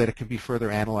system so that it can be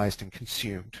further analyzed and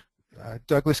consumed?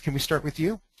 Douglas, can we start with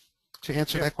you to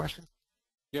answer that question?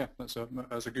 Yeah,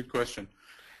 that's a good question.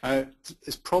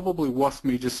 It's probably worth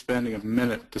me just spending a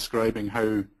minute describing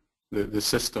how the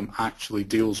system actually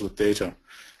deals with data.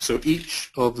 So each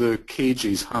of the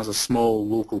cages has a small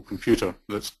local computer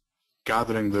that's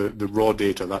gathering the raw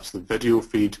data. That's the video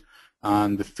feed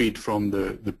and the feed from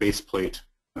the base plate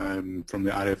from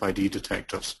the RFID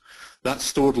detectors. That's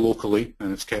stored locally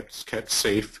and it's kept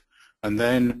safe. And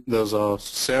then there's a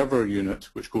server unit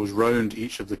which goes round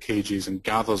each of the cages and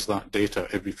gathers that data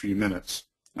every few minutes.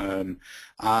 And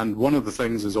one of the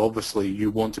things is obviously you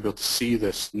want to be able to see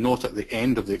this not at the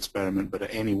end of the experiment but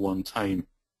at any one time.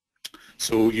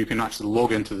 So you can actually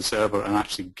log into the server and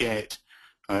actually get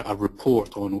a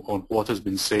report on what has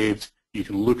been saved. You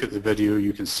can look at the video,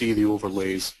 you can see the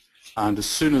overlays, and as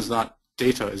soon as that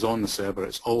data is on the server,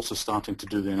 it's also starting to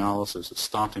do the analysis. It's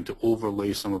starting to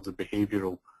overlay some of the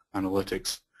behavioral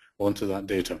analytics onto that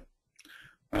data.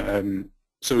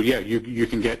 So yeah, you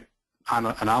can get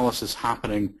analysis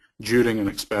happening during an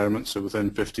experiment. So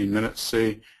within 15 minutes,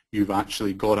 say, you've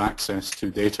actually got access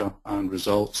to data and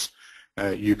results.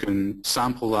 You can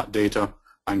sample that data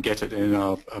and get it in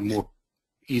a more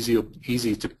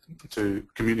easy to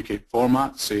communicate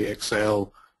format, say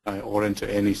Excel, or into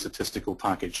any statistical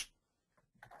package.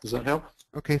 Does that help?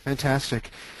 Okay, fantastic.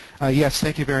 Yes,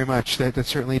 thank you very much. That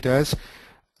certainly does.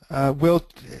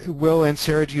 Will and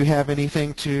Sarah, do you have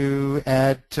anything to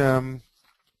add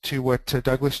to what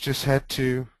Douglas just had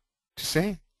to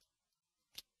say?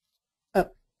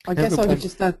 I guess I would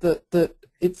just add that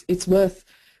it's worth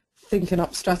thinking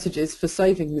up strategies for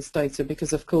saving this data,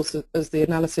 because of course as the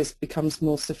analysis becomes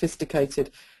more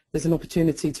sophisticated, there's an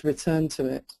opportunity to return to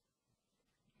it.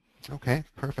 Okay,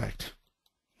 perfect.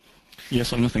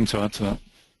 Yes, I've nothing to add to that.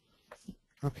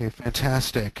 Okay,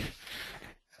 fantastic.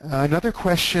 Another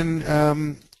question,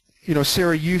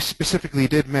 Sarah, you specifically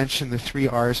did mention the 3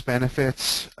 R's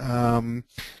benefits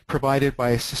provided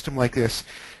by a system like this.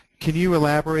 Can you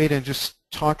elaborate and just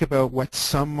talk about what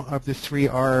some of the 3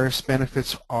 R's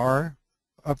benefits are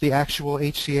of the actual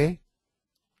HCA?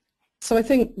 So I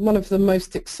think one of the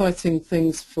most exciting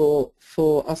things for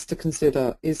us to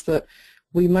consider is that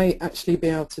we may actually be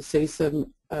able to see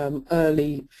some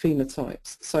early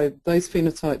phenotypes. So those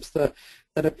phenotypes that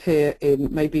appear in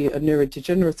maybe a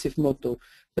neurodegenerative model,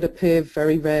 but appear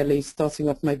very rarely, starting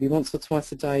off maybe once or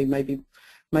twice a day, maybe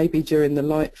during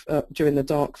the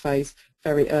dark phase,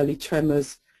 very early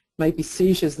tremors, maybe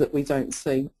seizures that we don't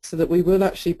see, so that we will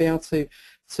actually be able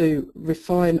to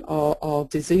refine our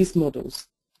disease models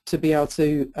to be able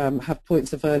to have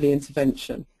points of early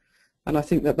intervention. And I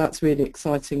think that that's really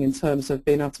exciting in terms of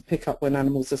being able to pick up when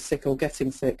animals are sick or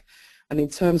getting sick. And in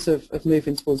terms of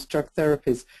moving towards drug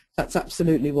therapies, that's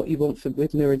absolutely what you want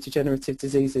with neurodegenerative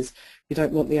diseases. You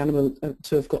don't want the animal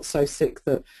to have got so sick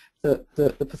that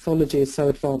the pathology is so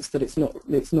advanced that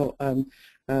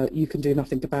you can do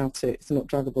nothing about it. It's not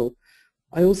druggable.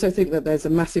 I also think that there's a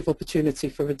massive opportunity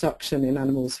for reduction in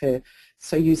animals here.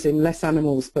 So using less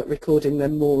animals but recording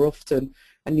them more often,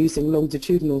 and using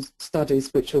longitudinal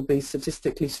studies which will be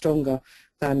statistically stronger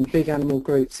than big animal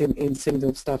groups in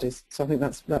single studies. So I think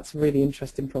that's a really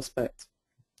interesting prospect.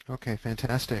 Okay,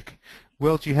 fantastic.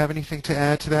 Will, do you have anything to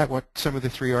add to that, what some of the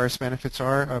 3 R's benefits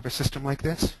are of a system like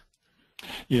this?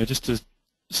 Yeah, just to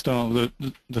start with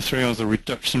the 3 R's, the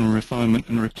reduction, refinement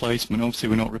and replacement. Obviously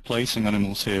we're not replacing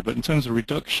animals here, but in terms of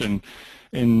reduction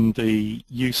in the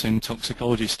use in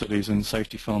toxicology studies and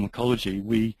safety pharmacology,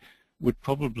 we would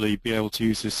probably be able to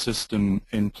use this system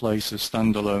in place of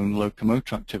standalone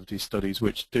locomotor activity studies,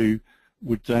 which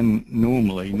would then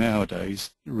normally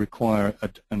nowadays require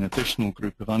an additional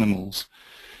group of animals.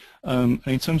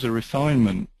 In terms of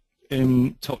refinement,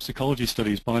 in toxicology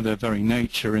studies, by their very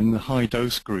nature, in the high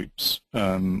dose groups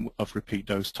of repeat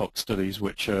dose tox studies,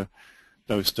 which are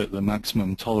dosed at the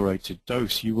maximum tolerated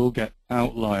dose, you will get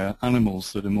outlier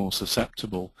animals that are more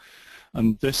susceptible.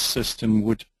 And this system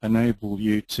would enable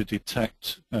you to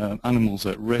detect animals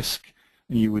at risk,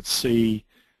 and you would see,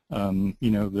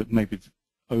 that maybe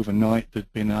overnight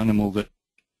there'd been an animal that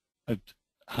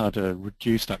had a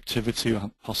reduced activity,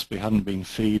 or possibly hadn't been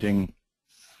feeding,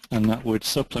 and that would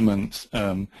supplement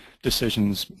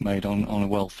decisions made on a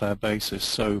welfare basis.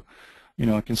 So,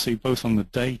 I can see both on the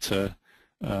data,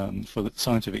 for the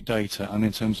scientific data, and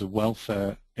in terms of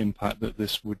welfare impact, that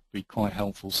this would be quite a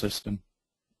helpful system.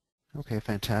 Okay,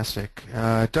 fantastic.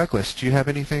 Douglas, do you have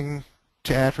anything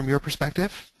to add from your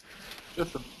perspective?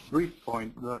 Just a brief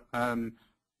point that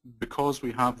because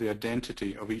we have the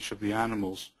identity of each of the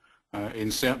animals, in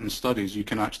certain studies you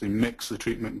can actually mix the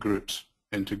treatment groups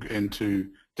into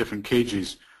different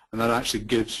cages, and that actually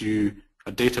gives you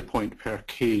a data point per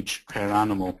cage per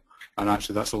animal, and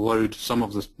actually that's allowed some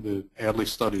of the early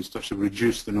studies to actually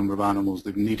reduce the number of animals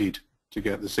they've needed to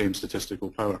get the same statistical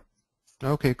power.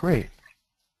 Okay, great.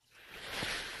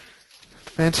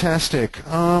 Fantastic.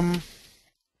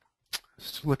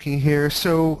 Just looking here.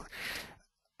 So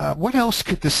what else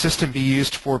could the system be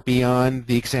used for beyond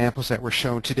the examples that were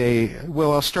shown today?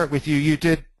 Will, I'll start with you. You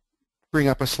did bring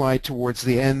up a slide towards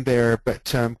the end there, but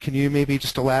can you maybe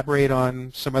just elaborate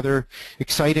on some other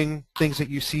exciting things that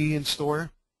you see in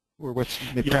store, or what's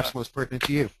perhaps most pertinent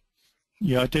to you?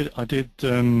 Yeah, I did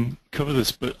cover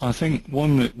this, but I think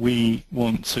one that we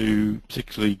want to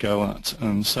particularly go at,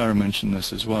 and Sarah mentioned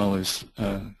this as well, is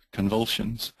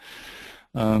convulsions.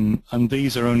 And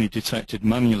these are only detected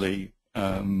manually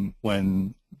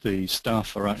when the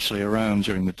staff are actually around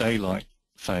during the daylight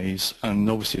phase, and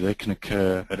obviously they can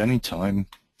occur at any time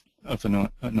of the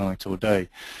night, at night or day.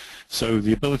 So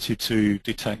the ability to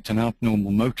detect an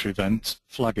abnormal motor event,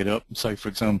 flag it up, say for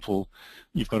example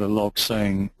you've got a log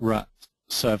saying rat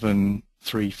 7,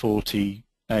 3:40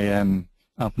 AM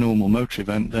abnormal motor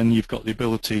event, then you've got the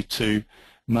ability to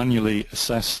manually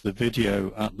assess the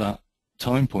video at that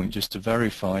time point just to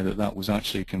verify that that was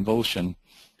actually a convulsion.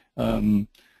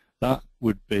 that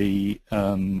would be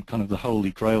kind of the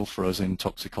holy grail for us in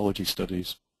toxicology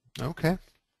studies. Okay.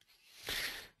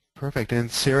 Perfect. And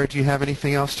Sarah, do you have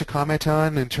anything else to comment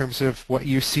on in terms of what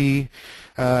you see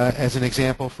as an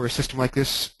example for a system like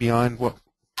this beyond what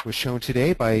was shown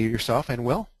today by yourself and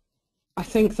Will? I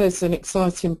think there's an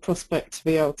exciting prospect to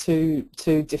be able to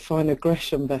define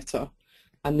aggression better,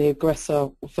 and the aggressor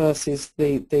versus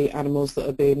the animals that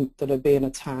are being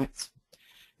attacked.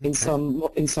 In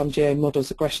some GA models,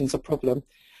 aggression's a problem.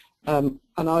 And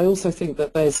I also think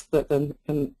that there's and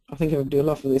I think everybody will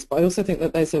laugh at this, but I also think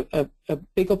that there's a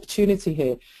big opportunity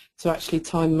here to actually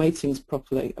time matings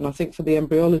properly. And I think for the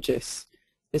embryologists,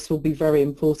 this will be very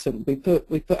important. We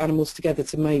put animals together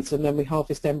to mate, and then we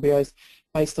harvest embryos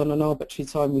based on an arbitrary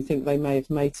time we think they may have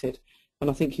mated. And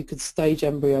I think you could stage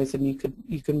embryos, and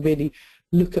you can really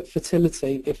look at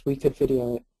fertility if we could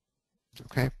video it.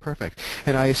 Okay, perfect.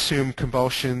 And I assume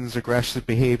convulsions, aggressive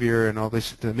behavior, and all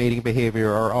this, the mating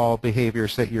behavior, are all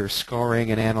behaviors that you're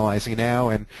scoring and analyzing now,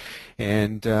 and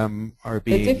are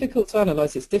being. They're difficult to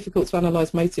analyze. It's difficult to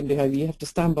analyze mating behavior. You have to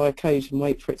stand by a cage and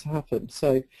wait for it to happen.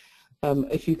 So,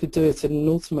 if you could do it in an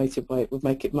automated way, it would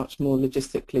make it much more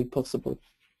logistically possible.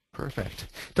 Perfect.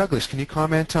 Douglas, can you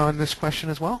comment on this question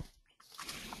as well?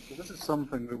 So this is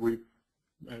something that we've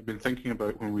been thinking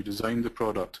about when we designed the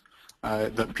product.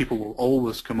 That people will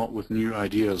always come up with new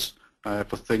ideas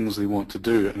for things they want to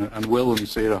do. And Will and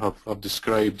Sarah have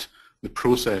described the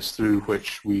process through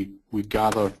which we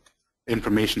gather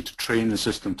information to train the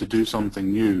system to do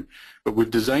something new. But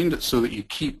we've designed it so that you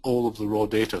keep all of the raw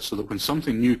data, so that when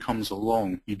something new comes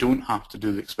along, you don't have to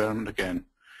do the experiment again.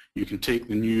 You can take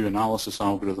the new analysis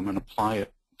algorithm and apply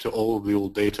it to all of the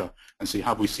old data and say,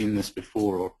 have we seen this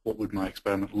before, or what would my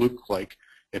experiment look like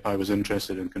if I was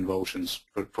interested in convulsions,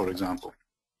 for example.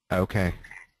 Okay,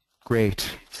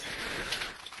 great.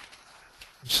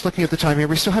 Just looking at the time here,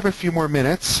 we still have a few more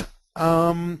minutes.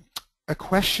 A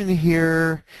question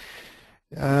here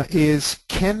is,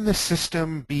 can the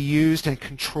system be used and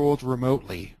controlled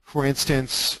remotely? For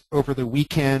instance, over the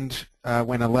weekend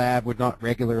when a lab would not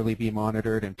regularly be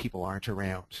monitored and people aren't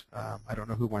around. I don't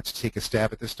know who wants to take a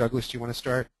stab at this. Douglas, do you want to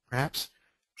start, perhaps?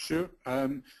 Sure.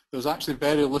 There's actually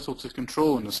very little to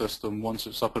control in the system once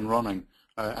it's up and running,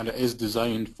 and it is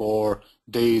designed for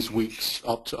days, weeks,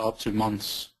 up to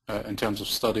months in terms of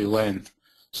study length.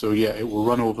 So yeah, it will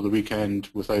run over the weekend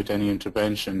without any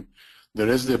intervention. There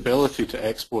is the ability to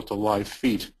export a live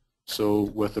feed. So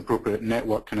with appropriate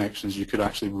network connections, you could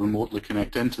actually remotely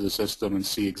connect into the system and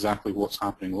see exactly what's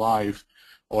happening live.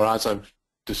 Or as I've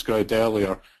described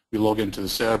earlier, we log into the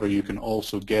server, you can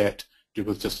also get,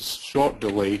 with just a short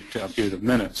delay to a period of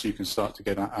minutes, you can start to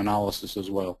get analysis as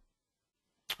well.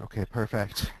 Okay,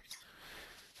 perfect.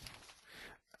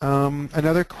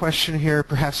 Another question here,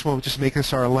 perhaps we'll just make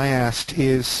this our last,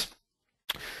 is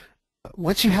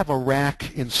once you have a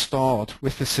rack installed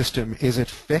with the system, is it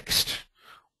fixed,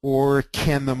 or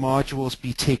can the modules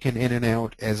be taken in and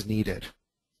out as needed?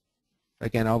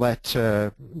 Again, I'll let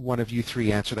one of you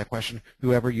three answer that question,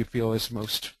 whoever you feel is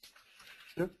most.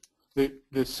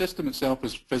 The system itself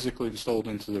is physically installed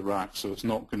into the rack, so it's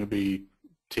not going to be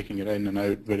taking it in and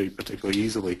out very particularly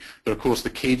easily. But of course the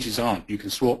cages aren't. You can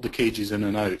swap the cages in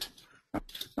and out.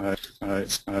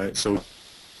 So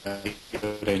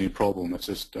without any problem. It's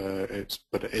just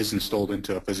but it is installed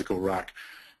into a physical rack.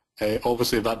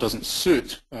 Obviously, if that doesn't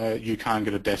suit, you can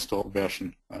get a desktop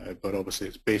version, but obviously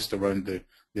it's based around the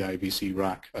IVC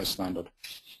rack as standard.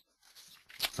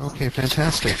 Okay,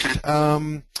 fantastic.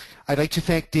 I'd like to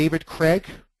thank David Craig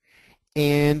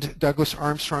and Douglas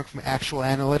Armstrong from Actual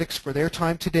Analytics for their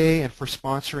time today and for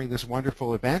sponsoring this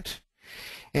wonderful event.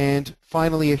 And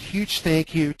finally, a huge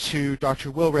thank you to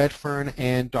Dr. Will Redfern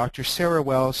and Dr. Sara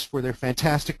Wells for their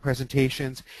fantastic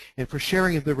presentations and for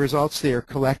sharing the results they are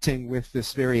collecting with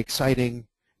this very exciting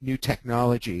new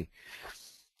technology.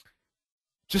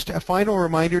 Just a final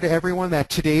reminder to everyone that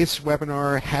today's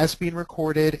webinar has been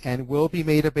recorded and will be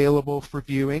made available for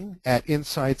viewing at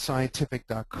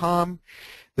InsideScientific.com.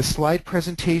 The slide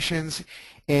presentations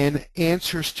and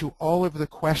answers to all of the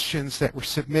questions that were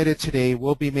submitted today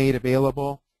will be made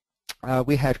available.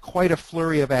 We had quite a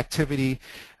flurry of activity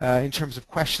in terms of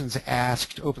questions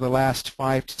asked over the last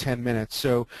 5 to 10 minutes.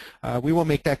 So we will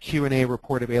make that Q&A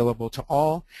report available to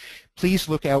all. Please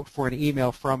look out for an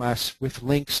email from us with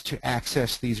links to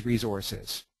access these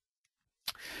resources.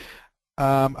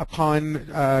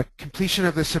 Upon completion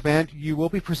of this event, you will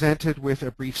be presented with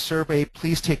a brief survey.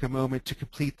 Please take a moment to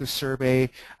complete the survey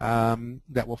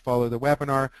that will follow the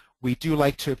webinar. We do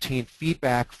like to obtain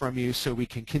feedback from you so we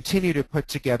can continue to put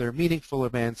together meaningful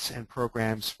events and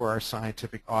programs for our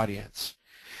scientific audience.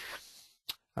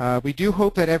 We do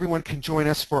hope that everyone can join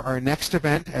us for our next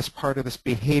event as part of this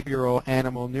Behavioral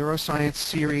Animal Neuroscience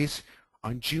series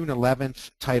on June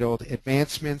 11th, titled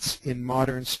Advancements in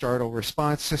Modern Startle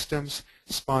Response Systems,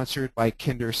 sponsored by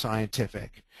Kinder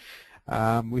Scientific.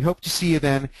 We hope to see you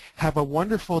then. Have a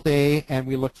wonderful day, and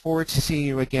we look forward to seeing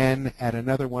you again at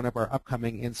another one of our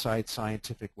upcoming Inside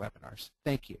Scientific webinars.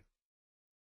 Thank you.